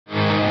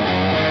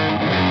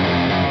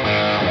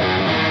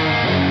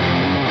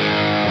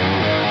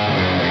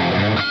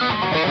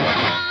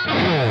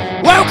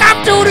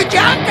Welcome to the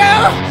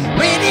jungle.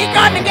 We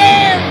got the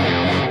game.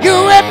 You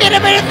admit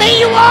everything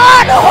you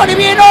want. Only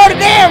we know the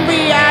damn.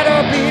 We are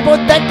the people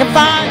that can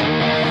find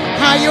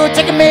how you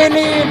take a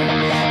minute.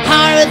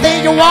 How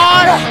anything you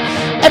want.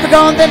 Every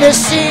gun that is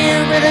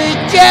seen with the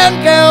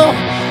jungle.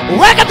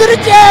 Welcome to the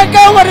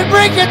jungle. What it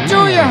bring it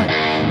to you?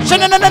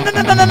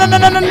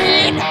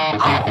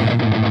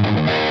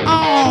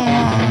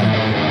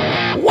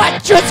 What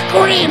you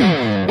scream?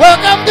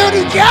 Welcome to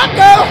the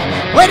jungle.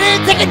 When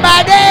you take it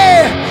by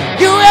day,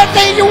 you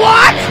everything you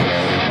want.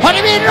 What do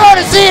you mean on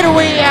the city?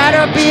 We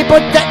are the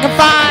people that can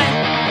find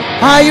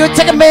how you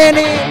take a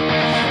minute.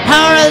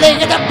 How are they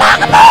get the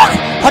pocketbook?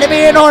 What do you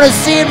mean on the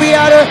city? We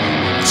are the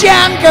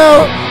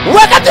jungle.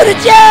 Welcome to the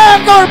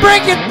jungle.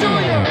 Bring it to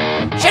you.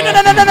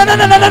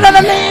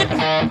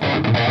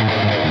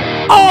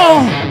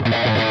 Oh,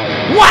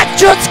 what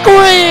you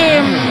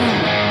scream?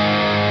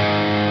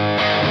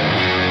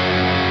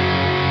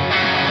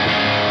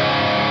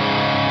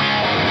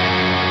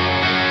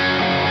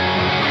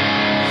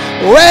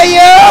 Where you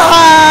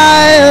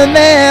high,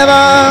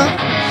 never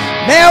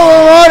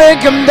wanna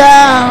come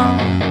down,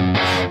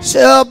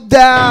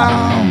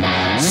 down.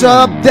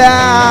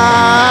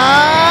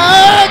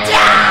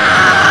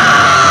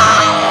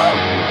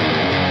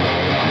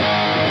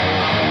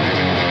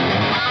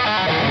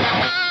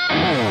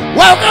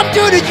 Welcome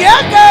to the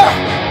jungle,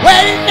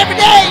 waiting every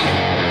day.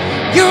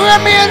 You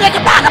and me like a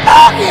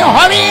pocketbook, you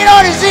hurry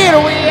on the zero.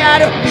 We are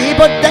the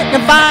people that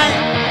can find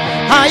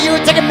how you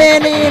take a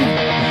minute.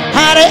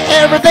 How to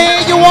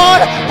everything you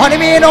want, honey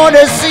me on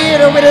the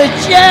city with a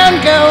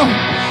jungle.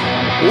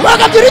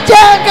 Welcome to the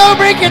jungle,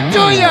 bring it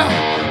to you.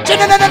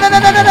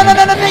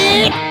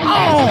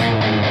 Oh,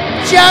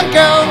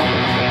 jungle.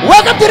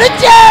 Welcome to the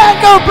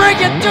jungle, bring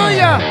it to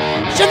you.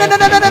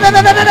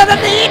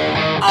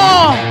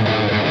 Oh,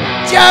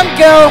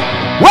 jungle.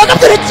 Welcome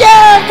to the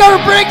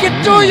jungle, bring it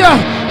to you.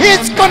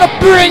 It's gonna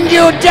bring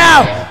you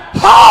down.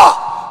 Oh.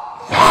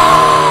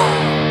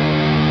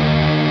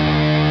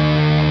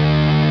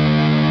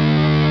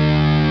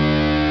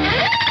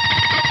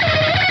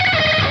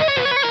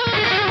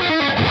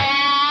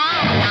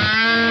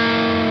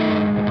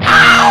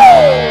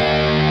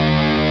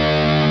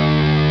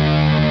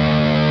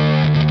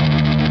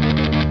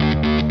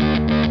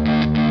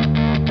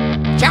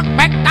 Chuck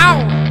back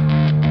down.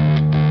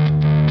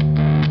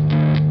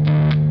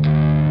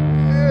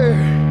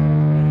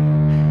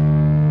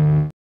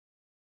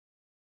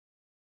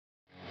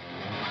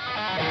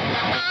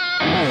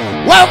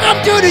 Welcome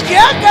to the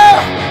jungle,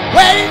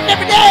 waiting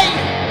every day.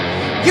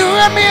 You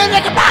and me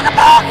like a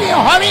pocketbook, you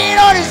hurry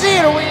on the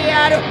zero. We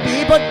are the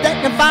people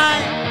that can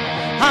find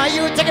how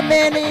you take a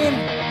minute.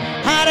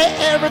 How to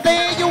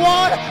everything you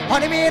want,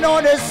 honey me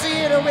on the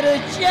city with a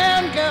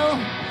jungle.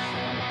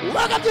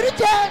 Welcome to the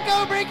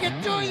jungle, bring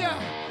it to you.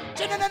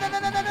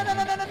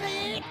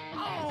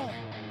 Oh,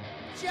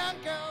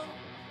 jungle.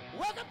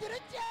 Welcome to the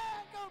jungle.